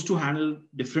are used to handle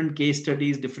different case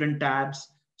studies, different tabs.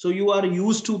 So you are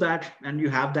used to that and you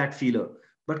have that feeler.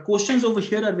 But questions over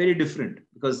here are very different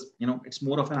because, it's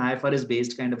more of an IFRS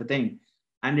based kind of a thing.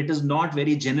 And it is not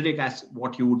very generic as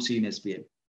what you would see in SBL.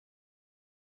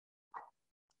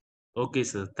 Okay,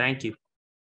 sir. Thank you.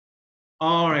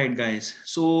 All right, guys.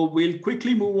 So we'll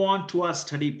quickly move on to our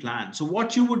study plan. So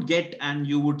what you would get and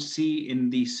you would see in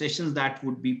the sessions that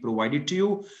would be provided to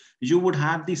you, you would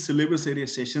have the syllabus area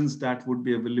sessions that would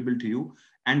be available to you.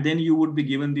 And then you would be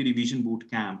given the revision boot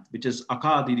camp, which is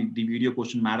ACCA, the video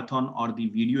question marathon, or the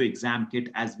video exam kit,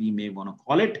 as we may want to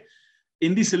call it.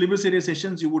 In the syllabus area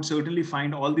sessions, you would certainly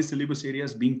find all the syllabus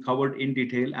areas being covered in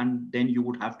detail, and then you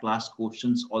would have class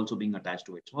questions also being attached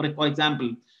to it. For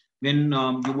example, when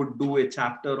you would do a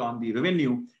chapter on the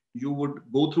revenue, you would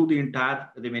go through the entire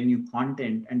revenue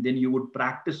content, and then you would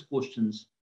practice questions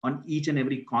on each and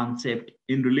every concept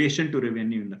in relation to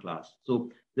revenue in the class.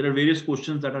 So there are various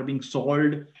questions that are being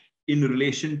solved in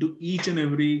relation to each and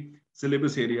every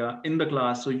syllabus area in the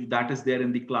class. So that is there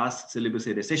in the class syllabus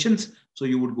area sessions. So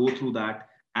you would go through that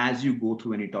as you go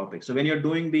through any topic. So when you're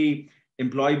doing the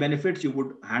employee benefits, you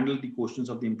would handle the questions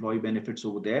of the employee benefits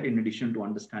over there, in addition to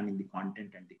understanding the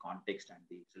content and the context and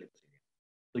the syllabus area.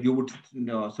 So you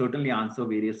would certainly answer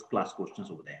various class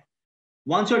questions over there.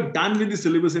 Once you're done with the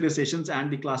syllabus area sessions and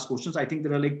the class questions, I think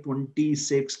there are like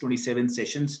 26, 27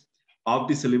 sessions of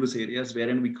the syllabus areas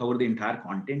wherein we cover the entire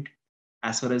content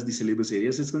as far as the syllabus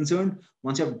areas is concerned.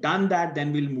 Once you have done that,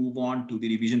 then we'll move on to the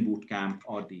revision boot camp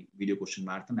or the video question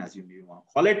marathon, as you may want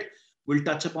to call it. We'll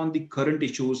touch upon the current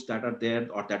issues that are there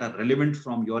or that are relevant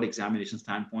from your examination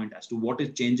standpoint as to what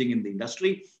is changing in the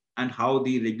industry and how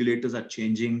the regulators are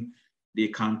changing the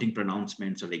accounting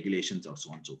pronouncements or regulations or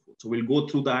so on and so forth. So we'll go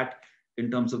through that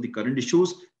in terms of the current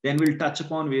issues. Then we'll touch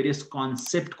upon various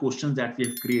concept questions that we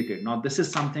have created. Now, this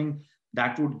is something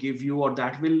that would give you or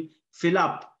that will fill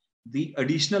up the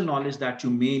additional knowledge that you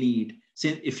may need,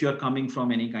 say, if you're coming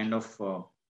from any kind of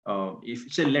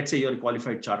if say, let's say you're a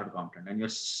qualified chartered accountant and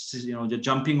you're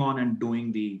jumping on and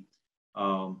doing the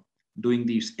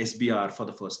SBR for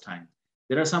the first time.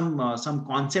 There are some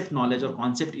concept knowledge or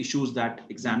concept issues that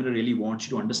examiner really wants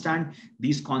you to understand.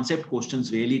 These concept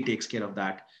questions really takes care of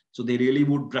that. So they really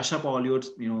would brush up all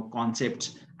your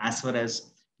concepts as far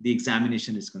as the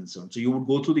examination is concerned. So you would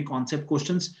go through the concept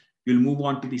questions. You'll move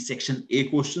on to the section A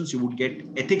questions. You would get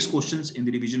ethics questions in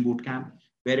the revision bootcamp,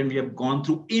 wherein we have gone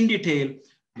through in detail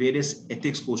various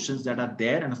ethics questions that are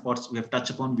there. And of course, we have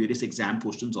touched upon various exam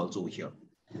questions also here.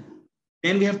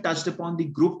 Then we have touched upon the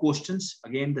group questions.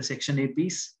 Again, the section A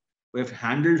piece. We have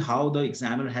handled how the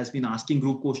examiner has been asking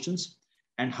group questions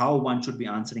and how one should be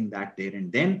answering that there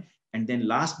and then. And then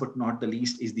last but not the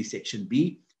least is the section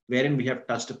B, wherein we have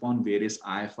touched upon various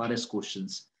IFRS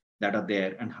questions that are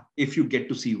there. And if you get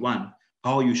to see one,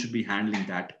 how you should be handling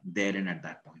that there and at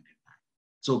that point in time.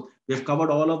 So we've covered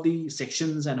all of the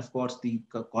sections and of course the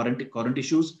current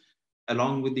issues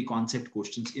along with the concept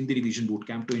questions in the revision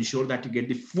bootcamp to ensure that you get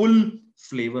the full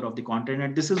flavor of the content.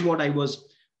 And this is what I was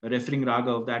referring,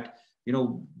 Raghav, that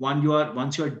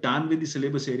once you are done with the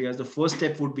syllabus areas, the first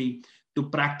step would be to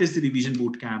practice the revision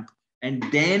bootcamp. And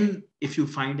then if you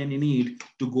find any need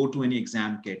to go to any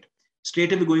exam kit,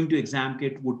 straight away going to exam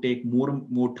kit would take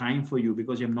more time for you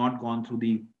because you have not gone through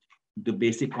the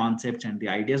basic concepts and the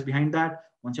ideas behind that.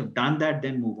 Once you've done that,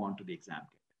 then move on to the exam kit.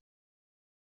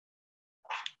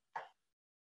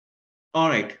 All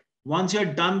right. Once you're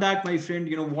done that, my friend,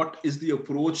 what is the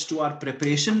approach to our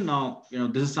preparation? Now,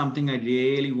 this is something I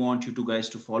really want you guys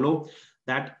to follow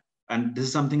that. And this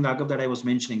is something, Raghav, that I was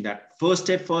mentioning, that first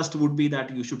step would be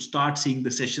that you should start seeing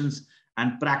the sessions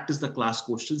and practice the class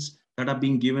questions that are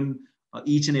being given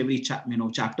each and every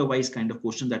chapter wise kind of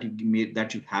question that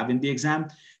you have in the exam.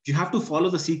 You have to follow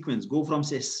the sequence, go from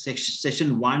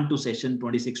session 1 to session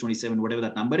 26, 27, whatever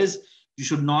that number is. You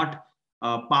should not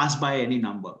pass by any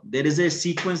number. There is a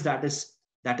sequence that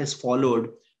is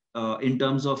followed in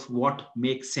terms of what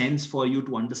makes sense for you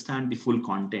to understand the full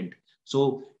content.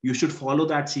 So you should follow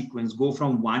that sequence, go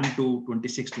from 1 to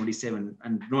 26, 27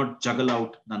 and not juggle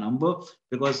out the number,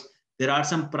 because there are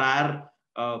some prior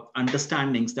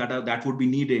understandings that would be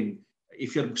needing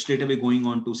if you're straight away going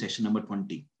on to session number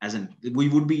 20, as in you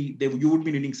would be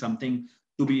needing something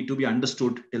to be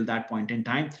understood till that point in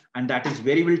time, and that is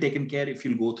very well taken care if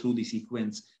you'll go through the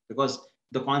sequence, because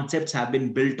the concepts have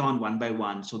been built on one by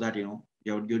one, so that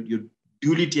you're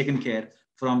duly taken care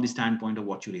from the standpoint of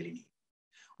what you really need.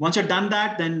 Once you've done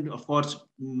that, then of course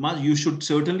you should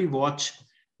certainly watch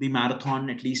the marathon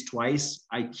at least twice.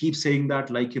 I keep saying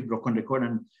that like a broken record,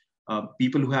 and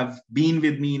people who have been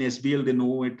with me in SBL, they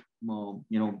know it.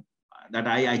 That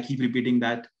I keep repeating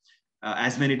that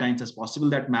as many times as possible,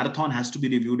 that marathon has to be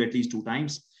reviewed at least 2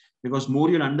 times, because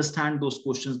more you'll understand those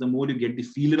questions, the more you get the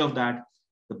feeler of that,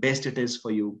 the best it is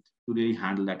for you to really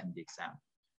handle that in the exam.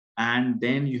 And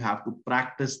then you have to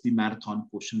practice the marathon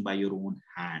question by your own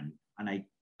hand. And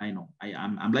I know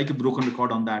I'm like a broken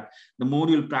record on that. The more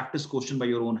you'll practice question by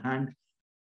your own hand,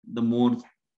 the more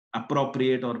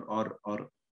appropriate or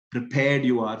prepared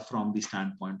you are from the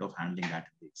standpoint of handling that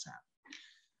in the exam.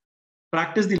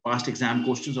 Practice the past exam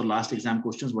questions or last exam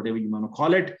questions, whatever you want to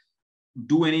call it.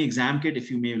 Do any exam kit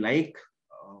if you may like,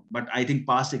 but I think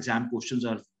past exam questions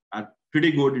are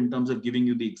pretty good in terms of giving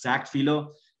you the exact feeler.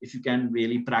 If you can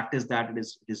really practice that, it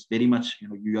is very much,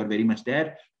 you are very much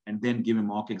there. And then give a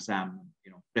mock exam,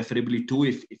 preferably 2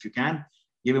 if you can.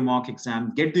 Give a mock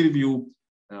exam, get the review,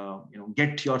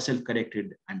 get yourself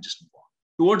corrected, and just move on.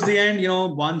 Towards the end,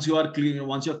 once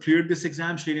you've cleared this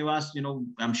exam, Srinivas,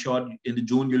 I'm sure in the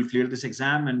June you'll clear this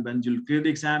exam, and when you'll clear the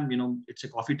exam, it's a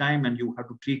coffee time, and you have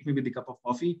to treat me with a cup of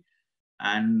coffee.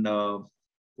 And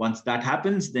once that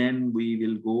happens, then we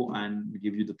will go and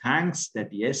give you the thanks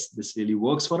that yes, this really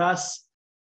works for us,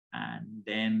 and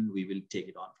then we will take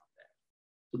it on from there.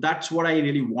 So that's what I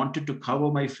really wanted to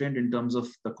cover, my friend, in terms of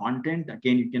the content.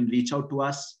 Again, you can reach out to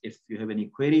us if you have any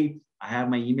query. I have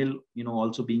my email,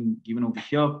 also being given over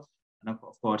here. And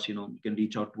of course, you can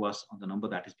reach out to us on the number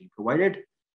that is being provided.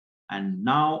 And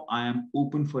now I am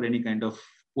open for any kind of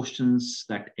questions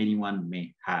that anyone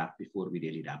may have before we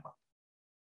really wrap up.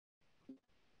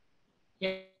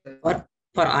 Yeah.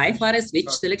 For IFRS, which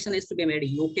selection is to be made,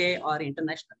 UK or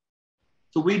international?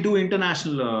 So we do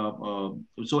international.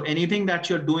 So anything that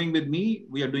you're doing with me,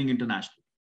 we are doing international.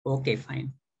 Okay,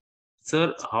 fine.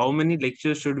 Sir, how many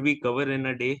lectures should we cover in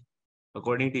a day,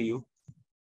 according to you,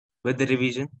 with the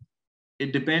revision?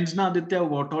 It depends now, Aditya,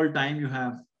 what all time you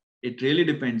have. It really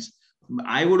depends.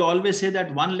 I would always say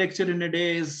that 1 lecture in a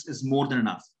day is more than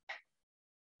enough.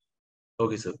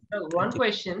 Okay, sir. One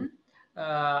question.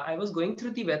 I was going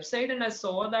through the website and I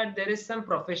saw that there is some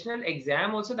professional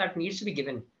exam also that needs to be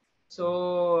given.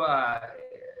 So,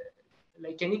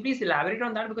 can you please elaborate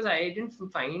on that? Because I didn't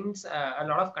find a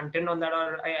lot of content on that,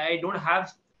 or I don't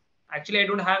have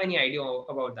any idea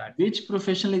about that. Which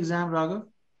professional exam, Raghav?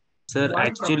 Sir,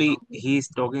 actually, he's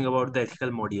talking about the ethical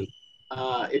module.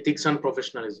 Ethics and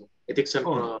professionalism. Ethics and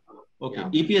okay. Yeah.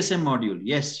 EPSM module.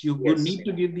 Yes, you would need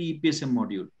to give the EPSM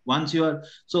module. Once you are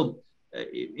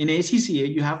in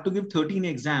ACCA, you have to give 13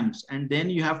 exams, and then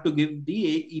you have to give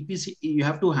the EPC. You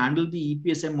have to handle the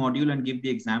EPSM module and give the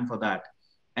exam for that,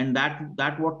 and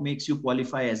that what makes you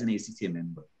qualify as an ACCA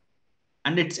member.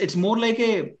 And it's more like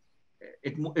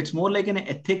it's more like an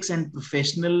ethics and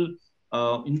professional,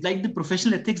 like the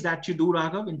professional ethics that you do,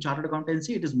 Raghav, in chartered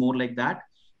accountancy. It is more like that.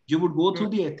 You would go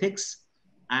through the ethics,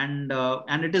 and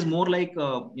it is more like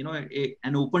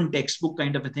an open textbook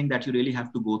kind of a thing that you really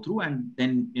have to go through, and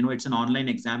then it's an online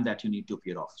exam that you need to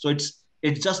appear off. So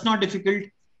it's just not difficult.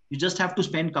 You just have to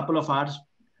spend a couple of hours,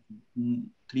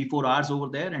 3-4 hours over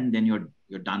there, and then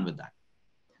you're done with that.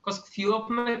 Because few of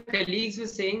my colleagues were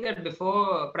saying that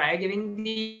prior giving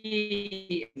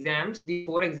the exams, the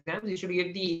 4 exams, you should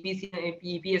give the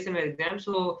EPSM exam.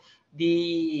 So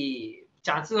the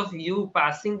chances of you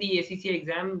passing the ACCA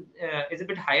exam is a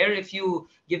bit higher if you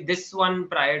give this one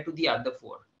prior to the other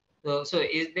 4. So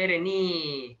is there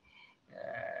any,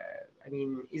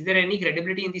 is there any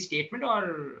credibility in the statement,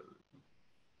 or?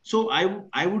 So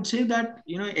I would say that,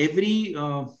 every,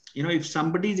 if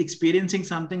somebody is experiencing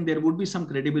something, there would be some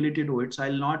credibility to it. So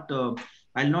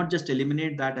I'll not just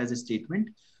eliminate that as a statement.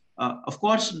 Of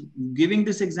course, giving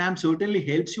this exam certainly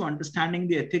helps you understanding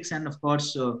the ethics and, of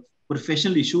course,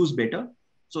 professional issues better.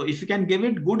 So if you can give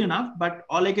it, good enough. But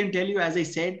all I can tell you, as I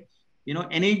said,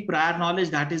 any prior knowledge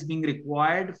that is being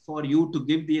required for you to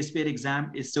give the SBR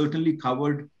exam is certainly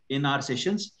covered in our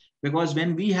sessions. Because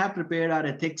when we have prepared our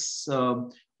ethics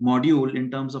module in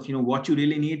terms of what you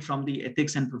really need from the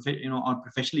ethics and or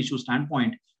professional issue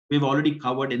standpoint, we've already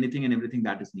covered anything and everything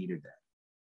that is needed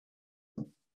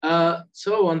there.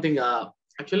 So one thing,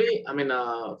 actually,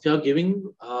 if you're giving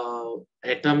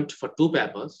attempt for 2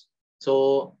 papers,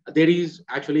 so there is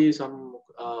actually some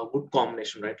good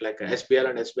combination, right? Like SBR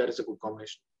and SBR is a good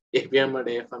combination. APM and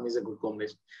AFM is a good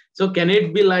combination. So can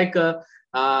it be like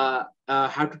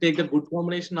have to take the good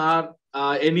combination, or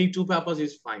any two papers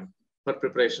is fine for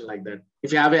preparation like that?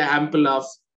 If you have an ample of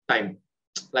time,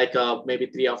 like maybe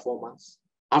 3 or 4 months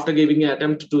after giving an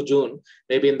attempt to June,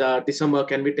 maybe in the December,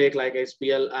 can we take like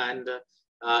SPL and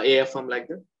AFM like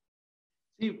that?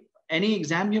 See, any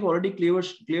exam you've already cleared,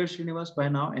 Srinivas, by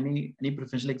now? Any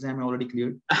professional exam you already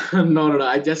cleared? No.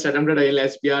 I just attempted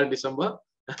SBR December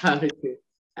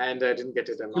and I didn't get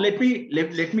it. So let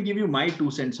me give you my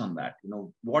 2 cents on that.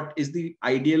 What is the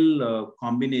ideal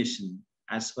combination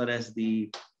as far as the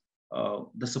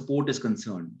support is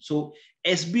concerned? So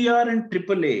SBR and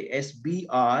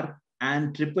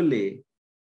AAA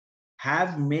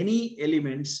have many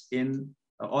elements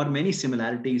or many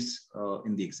similarities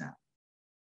in the exam.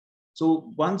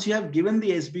 So once you have given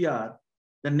the SBR,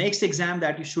 the next exam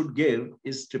that you should give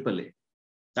is AAA.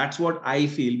 That's what I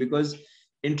feel, because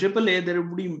in AAA, there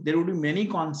would be many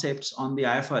concepts on the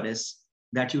IFRS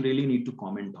that you really need to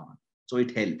comment on. So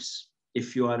it helps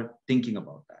if you are thinking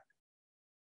about that.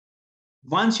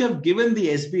 Once you have given the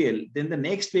SBL, then the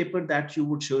next paper that you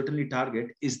would certainly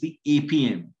target is the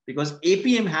APM, because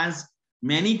APM has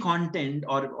many content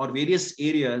or various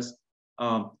areas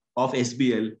of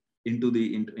SBL into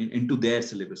their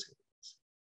syllabus.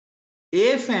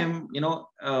 AFM,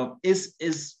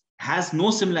 has no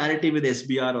similarity with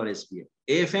SBR or SBL.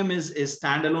 AFM is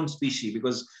standalone species,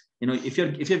 because if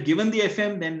you've given the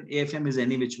FM, then AFM is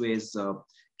any which ways.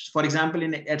 For example,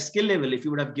 at skill level, if you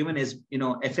would have given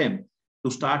FM to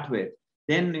start with,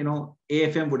 then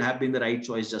AFM would have been the right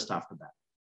choice just after that.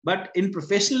 But in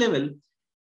professional level,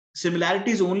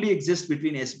 similarities only exist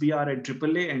between SBR and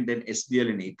AAA, and then SBL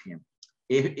and APM.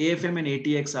 AFM and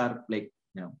ATX are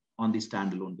on the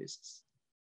standalone basis.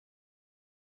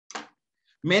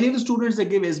 Many of the students that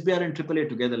give SBR and AAA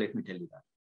together, let me tell you that.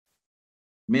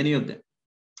 Many of them.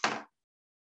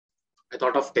 I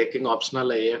thought of taking optional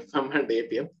AFM and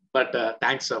APM, but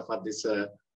thanks for this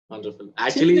wonderful.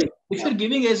 Actually, if you're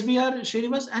giving SBR,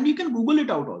 Srinivas, and you can Google it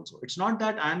out also. It's not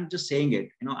that I'm just saying it.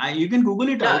 You can Google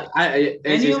it out.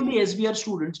 Many of the SBR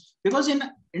students, because in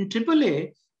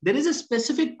AAA, there is a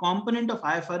specific component of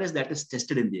IFRS that is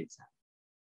tested in the exam.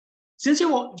 Since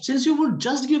you would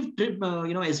just give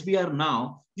SBR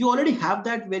now, you already have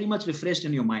that very much refreshed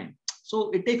in your mind.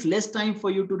 So it takes less time for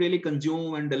you to really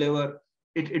consume and deliver.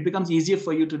 It becomes easier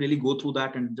for you to really go through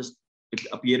that and just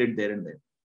appear it there and then.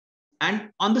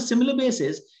 And on the similar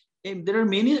basis, there are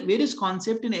various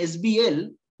concepts in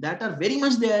SBL that are very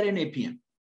much there in APM.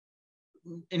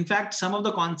 In fact, some of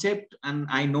the concept, and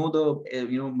I know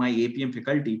my APM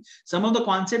faculty, some of the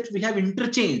concepts we have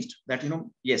interchanged that,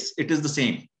 yes, it is the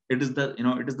same. It is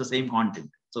the same content.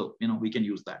 So, we can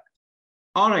use that.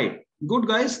 All right. Good,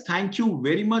 guys. Thank you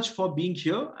very much for being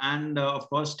here. And of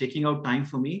course, taking out time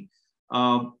for me.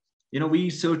 We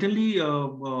certainly,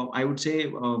 I would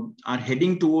say, are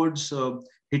heading towards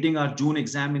hitting our June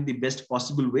exam in the best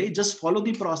possible way. Just follow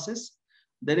the process.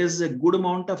 There is a good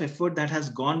amount of effort that has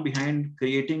gone behind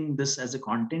creating this as a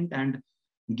content and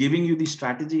giving you the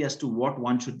strategy as to what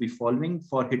one should be following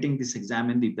for hitting this exam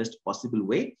in the best possible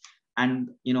way. And,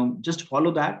 just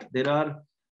follow that. There are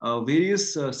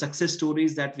various success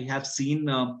stories that we have seen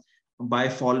by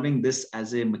following this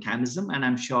as a mechanism. And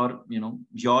I'm sure,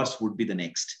 yours would be the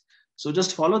next. So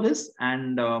just follow this.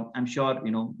 And I'm sure,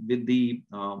 with the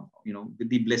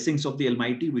blessings of the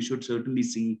Almighty, we should certainly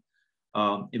see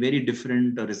a very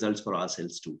different results for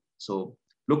ourselves too. So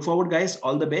look forward, guys.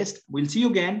 All the best. We'll see you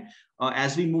again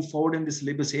as we move forward in the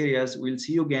syllabus areas. We'll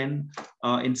see you again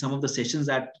in some of the sessions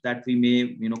that we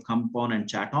may come upon and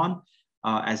chat on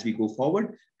as we go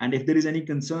forward. And if there is any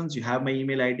concerns, you have my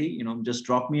email ID. Just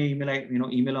drop me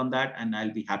an email on that, and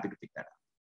I'll be happy to pick that up.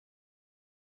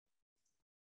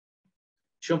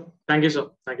 Sure. Thank you, sir.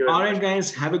 Thank you. All right,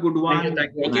 guys. Have a good one.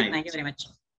 Thank you very much.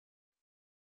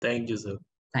 Thank you, sir.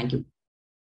 Thank you.